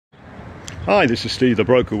Hi, this is Steve the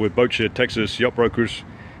broker with Boatshed, Texas Yacht Brokers.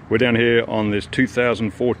 We're down here on this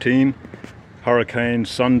 2014 Hurricane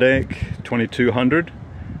Sundeck 2200.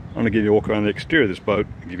 I'm going to give you a walk around the exterior of this boat,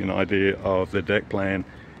 give you an idea of the deck plan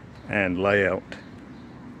and layout.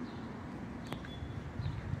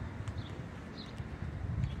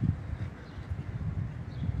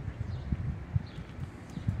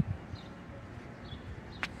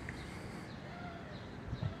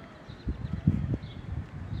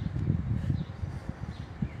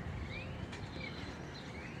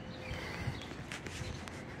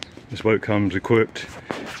 This boat comes equipped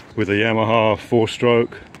with a Yamaha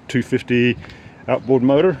 4-stroke 250 outboard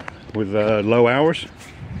motor with low hours.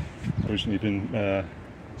 Recently been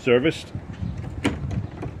serviced.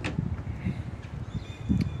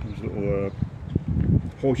 There's a little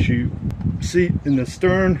horseshoe seat in the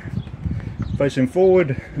stern facing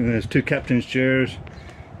forward, and there's two captain's chairs,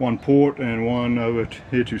 one port and one over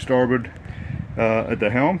here to starboard at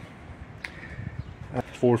the helm.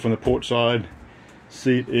 Forward from the port side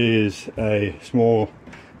seat is a small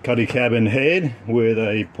cuddy cabin head with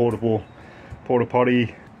a portable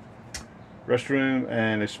porta-potty restroom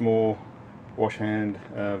and a small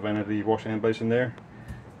vanity wash hand basin there,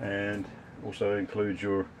 and also includes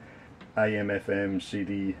your AM FM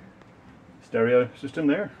CD stereo system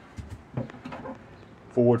there.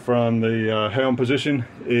 Forward from the helm position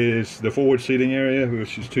is the forward seating area,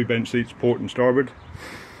 which is two bench seats, port and starboard.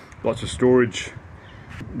 Lots of storage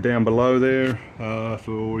down below there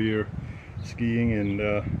for your skiing and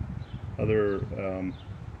other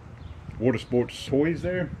water sports toys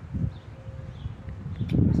there.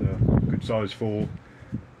 There's a good size full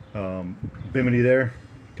bimini there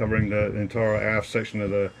covering the entire aft section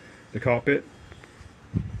of the cockpit.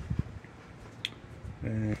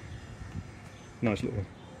 And nice little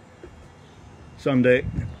sun deck.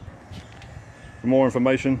 For more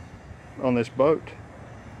information on this boat,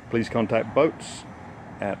 please contact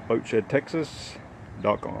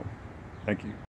boats@boatshedtexas.com. Thank you.